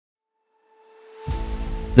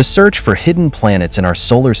The search for hidden planets in our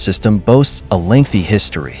solar system boasts a lengthy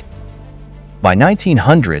history. By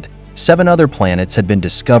 1900, 7 other planets had been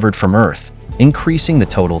discovered from Earth, increasing the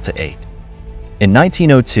total to 8. In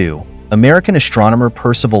 1902, American astronomer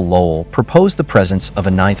Percival Lowell proposed the presence of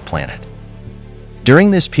a 9th planet. During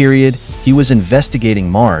this period, he was investigating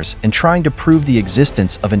Mars and trying to prove the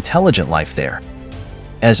existence of intelligent life there,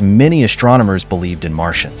 as many astronomers believed in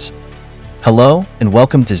Martians. Hello and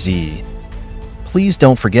welcome to Z. Please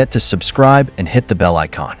don't forget to subscribe and hit the bell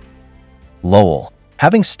icon. Lowell,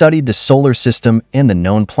 having studied the solar system and the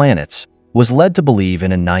known planets, was led to believe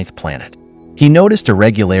in a 9th planet. He noticed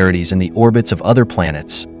irregularities in the orbits of other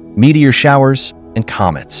planets, meteor showers, and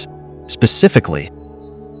comets. Specifically,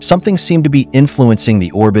 something seemed to be influencing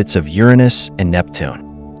the orbits of Uranus and Neptune.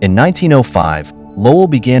 In 1905, Lowell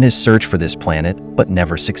began his search for this planet, but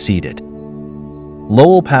never succeeded.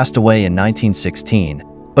 Lowell passed away in 1916,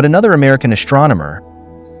 but another American astronomer,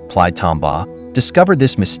 Clyde Tombaugh, discovered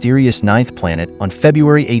this mysterious 9th planet on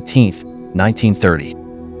February 18, 1930.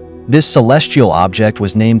 This celestial object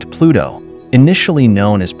was named Pluto, initially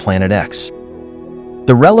known as Planet X.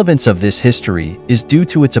 The relevance of this history is due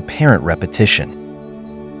to its apparent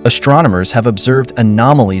repetition. Astronomers have observed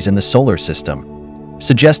anomalies in the solar system,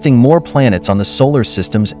 suggesting more planets on the solar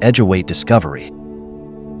system's edge await discovery.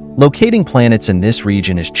 Locating planets in this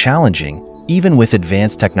region is challenging, even with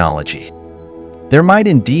advanced technology. There might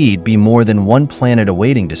indeed be more than one planet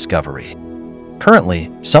awaiting discovery.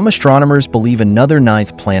 Currently, some astronomers believe another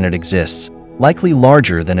 9th planet exists, likely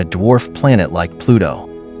larger than a dwarf planet like Pluto.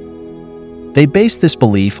 They base this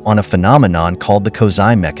belief on a phenomenon called the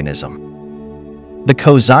Kozai mechanism. The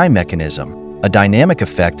Kozai mechanism, a dynamic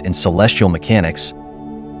effect in celestial mechanics,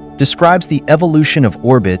 describes the evolution of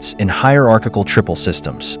orbits in hierarchical triple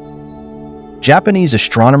systems. Japanese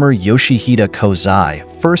astronomer Yoshihide Kozai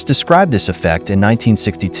first described this effect in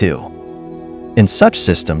 1962. In such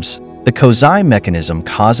systems, the Kozai mechanism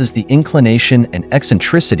causes the inclination and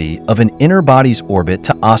eccentricity of an inner body's orbit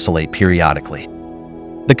to oscillate periodically.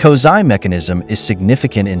 The Kozai mechanism is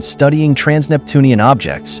significant in studying trans-Neptunian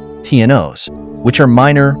objects, TNOs, which are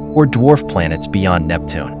minor or dwarf planets beyond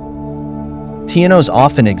Neptune. TNOs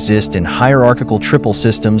often exist in hierarchical triple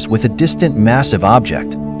systems with a distant massive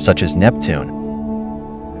object, such as Neptune,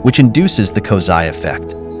 which induces the Kozai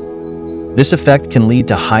effect. This effect can lead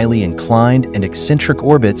to highly inclined and eccentric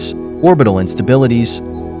orbits, orbital instabilities,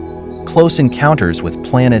 close encounters with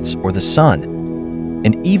planets or the Sun,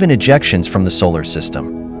 and even ejections from the solar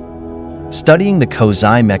system. Studying the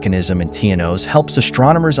Kozai mechanism in TNOs helps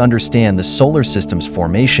astronomers understand the solar system's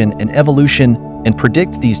formation and evolution and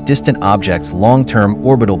predict these distant objects' long-term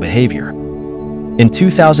orbital behavior. In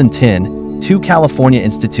 2010, 2 California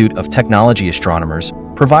Institute of Technology astronomers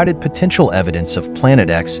provided potential evidence of Planet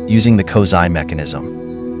X using the Kozai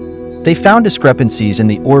mechanism. They found discrepancies in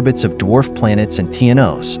the orbits of dwarf planets and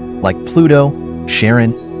TNOs, like Pluto,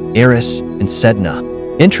 Charon, Eris, and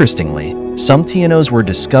Sedna. Interestingly, some TNOs were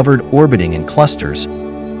discovered orbiting in clusters,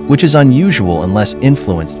 which is unusual unless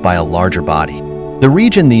influenced by a larger body. The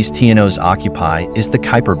region these TNOs occupy is the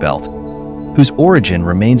Kuiper Belt, whose origin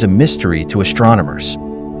remains a mystery to astronomers.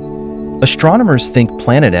 Astronomers think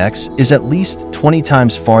Planet X is at least 20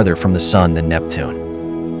 times farther from the Sun than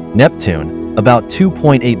Neptune. Neptune, about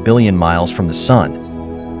 2.8 billion miles from the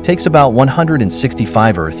Sun, takes about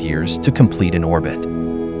 165 Earth years to complete an orbit.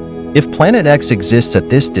 If Planet X exists at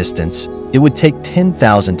this distance, it would take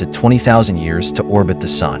 10,000 to 20,000 years to orbit the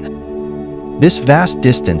Sun. This vast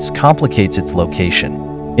distance complicates its location.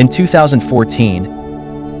 In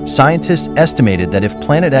 2014, scientists estimated that if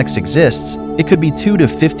Planet X exists, it could be 2 to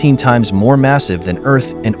 15 times more massive than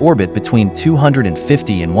Earth and orbit between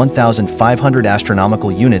 250 and 1,500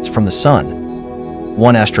 astronomical units from the Sun.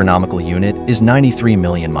 1 astronomical unit is 93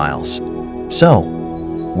 million miles. So,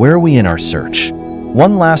 where are we in our search?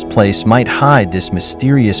 One last place might hide this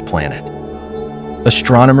mysterious planet.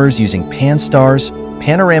 Astronomers using Pan-STARRS,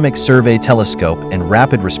 Panoramic Survey Telescope, and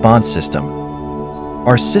Rapid Response System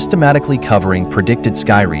are systematically covering predicted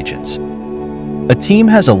sky regions. A team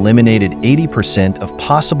has eliminated 80% of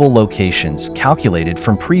possible locations calculated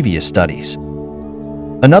from previous studies.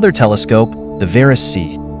 Another telescope, the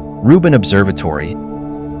Veris-C Rubin Observatory,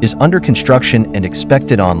 is under construction and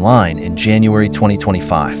expected online in January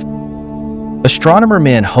 2025. Astronomer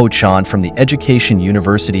Man Ho Chan from the Education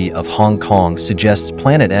University of Hong Kong suggests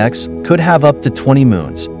Planet X could have up to 20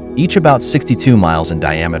 moons, each about 62 miles in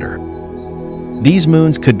diameter. These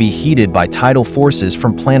moons could be heated by tidal forces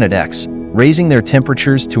from Planet X, raising their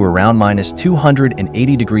temperatures to around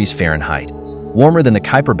 -280 degrees Fahrenheit, warmer than the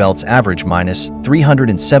Kuiper Belt's average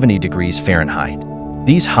 -370 degrees Fahrenheit.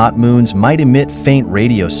 These hot moons might emit faint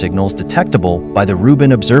radio signals detectable by the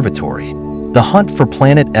Rubin Observatory. The hunt for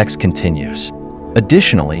Planet X continues.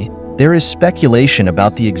 Additionally, there is speculation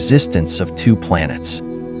about the existence of two planets.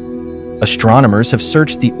 Astronomers have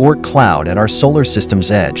searched the Oort cloud at our solar system's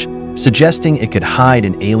edge, suggesting it could hide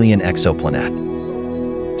an alien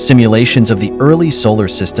exoplanet. Simulations of the early solar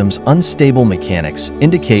system's unstable mechanics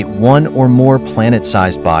indicate one or more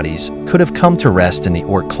planet-sized bodies could have come to rest in the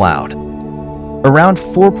Oort cloud. Around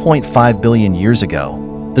 4.5 billion years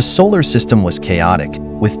ago, the solar system was chaotic,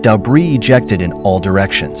 with debris ejected in all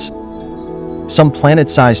directions. Some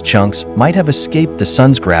planet-sized chunks might have escaped the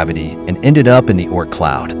sun's gravity and ended up in the Oort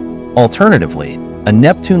cloud. Alternatively, a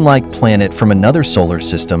Neptune-like planet from another solar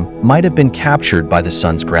system might have been captured by the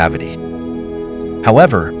sun's gravity.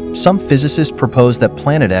 However, some physicists propose that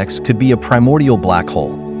Planet X could be a primordial black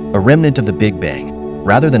hole, a remnant of the Big Bang,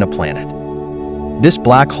 rather than a planet. This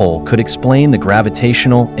black hole could explain the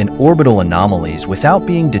gravitational and orbital anomalies without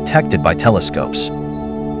being detected by telescopes.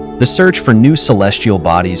 The search for new celestial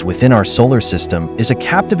bodies within our solar system is a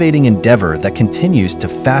captivating endeavor that continues to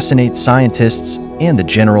fascinate scientists and the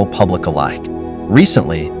general public alike.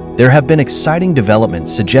 Recently, there have been exciting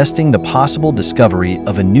developments suggesting the possible discovery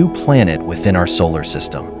of a new planet within our solar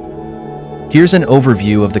system. Here's an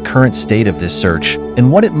overview of the current state of this search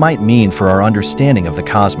and what it might mean for our understanding of the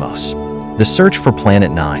cosmos. The search for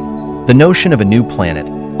Planet 9. The notion of a new planet,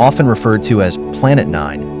 often referred to as Planet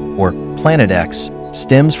 9 or Planet X,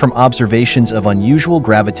 stems from observations of unusual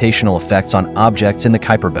gravitational effects on objects in the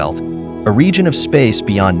Kuiper Belt, a region of space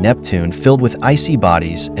beyond Neptune filled with icy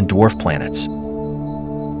bodies and dwarf planets.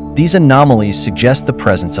 These anomalies suggest the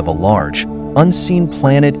presence of a large, unseen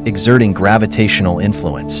planet exerting gravitational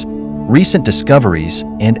influence. Recent discoveries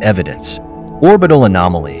and evidence. Orbital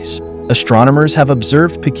anomalies. Astronomers have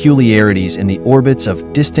observed peculiarities in the orbits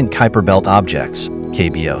of distant Kuiper Belt objects,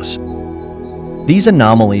 KBOs. These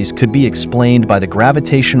anomalies could be explained by the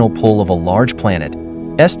gravitational pull of a large planet,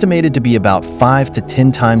 estimated to be about 5 to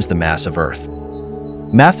 10 times the mass of Earth.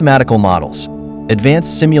 Mathematical models.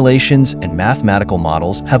 Advanced simulations and mathematical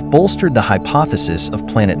models have bolstered the hypothesis of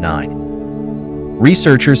Planet 9.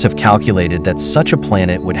 Researchers have calculated that such a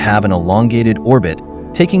planet would have an elongated orbit,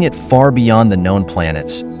 taking it far beyond the known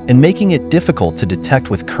planets and making it difficult to detect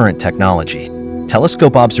with current technology.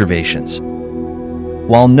 Telescope observations.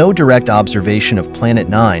 While no direct observation of Planet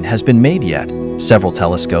 9 has been made yet, several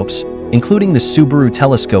telescopes, including the Subaru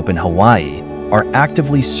telescope in Hawaii, are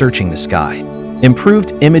actively searching the sky.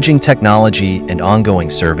 Improved imaging technology and ongoing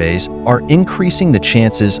surveys are increasing the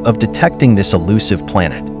chances of detecting this elusive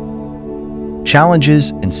planet. Challenges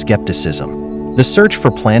and skepticism. The search for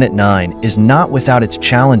Planet 9 is not without its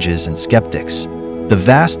challenges and skeptics. The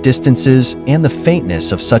vast distances and the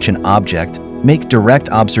faintness of such an object make direct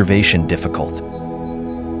observation difficult.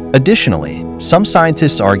 Additionally, some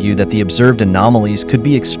scientists argue that the observed anomalies could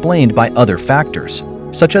be explained by other factors,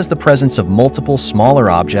 such as the presence of multiple smaller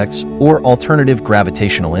objects or alternative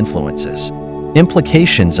gravitational influences.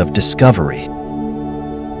 Implications of discovery.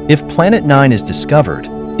 If Planet 9 is discovered,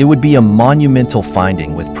 it would be a monumental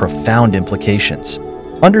finding with profound implications.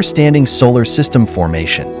 Understanding solar system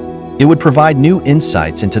formation. It would provide new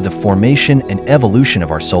insights into the formation and evolution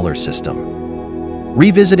of our solar system.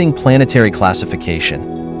 Revisiting planetary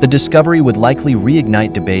classification. The discovery would likely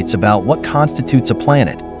reignite debates about what constitutes a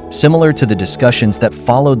planet, similar to the discussions that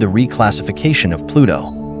followed the reclassification of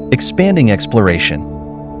Pluto. Expanding exploration.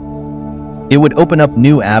 It would open up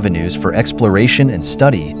new avenues for exploration and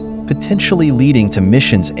study, potentially leading to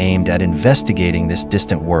missions aimed at investigating this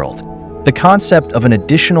distant world. The concept of an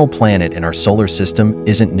additional planet in our solar system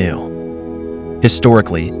isn't new.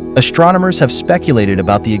 Historically, astronomers have speculated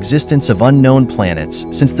about the existence of unknown planets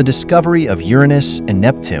since the discovery of Uranus and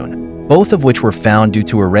Neptune, both of which were found due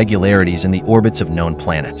to irregularities in the orbits of known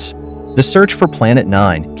planets. The search for Planet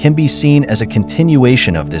 9 can be seen as a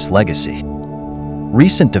continuation of this legacy.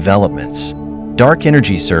 Recent developments. Dark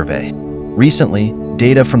Energy Survey. Recently,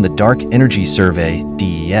 data from the Dark Energy Survey,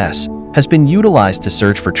 DES, has been utilized to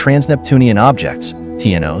search for trans-Neptunian objects,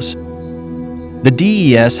 TNOs. The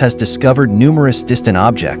DES has discovered numerous distant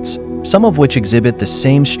objects, some of which exhibit the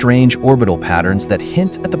same strange orbital patterns that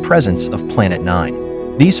hint at the presence of Planet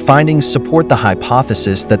 9. These findings support the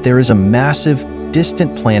hypothesis that there is a massive,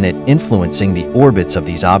 distant planet influencing the orbits of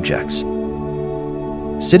these objects.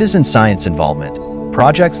 Citizen science involvement.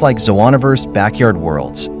 Projects like Zooniverse Backyard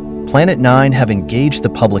Worlds, Planet 9 have engaged the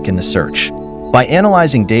public in the search. By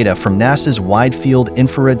analyzing data from NASA's Wide Field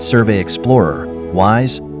Infrared Survey Explorer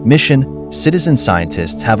 (WISE) mission, citizen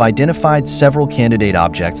scientists have identified several candidate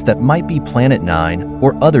objects that might be Planet 9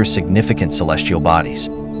 or other significant celestial bodies.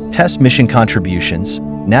 TESS mission contributions.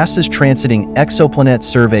 NASA's Transiting Exoplanet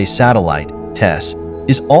Survey Satellite, TESS,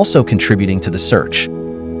 is also contributing to the search.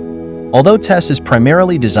 Although TESS is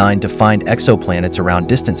primarily designed to find exoplanets around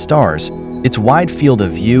distant stars, its wide field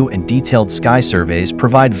of view and detailed sky surveys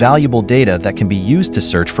provide valuable data that can be used to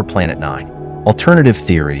search for Planet 9. Alternative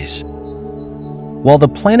theories. While the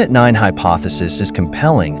Planet 9 hypothesis is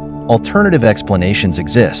compelling, alternative explanations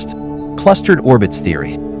exist. Clustered orbits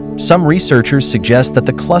theory. Some researchers suggest that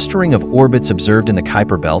the clustering of orbits observed in the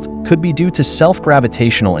Kuiper Belt could be due to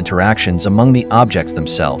self-gravitational interactions among the objects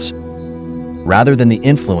themselves, rather than the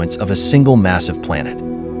influence of a single massive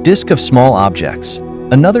planet. Disk of small objects.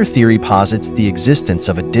 Another theory posits the existence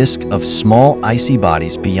of a disk of small icy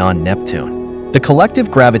bodies beyond Neptune. The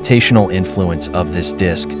collective gravitational influence of this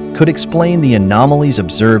disk could explain the anomalies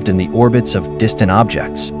observed in the orbits of distant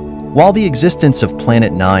objects. While the existence of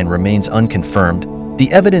Planet 9 remains unconfirmed,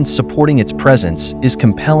 the evidence supporting its presence is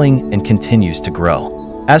compelling and continues to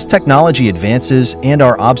grow. As technology advances and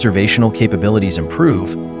our observational capabilities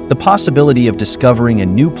improve, the possibility of discovering a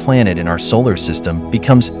new planet in our solar system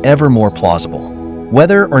becomes ever more plausible.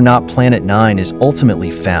 Whether or not Planet 9 is ultimately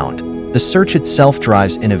found, the search itself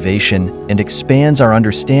drives innovation and expands our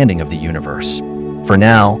understanding of the universe. For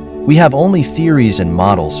now, we have only theories and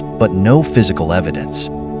models, but no physical evidence.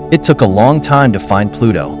 It took a long time to find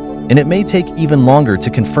Pluto, and it may take even longer to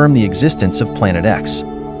confirm the existence of Planet X.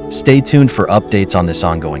 Stay tuned for updates on this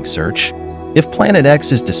ongoing search. If Planet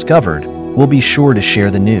X is discovered, we'll be sure to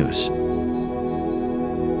share the news.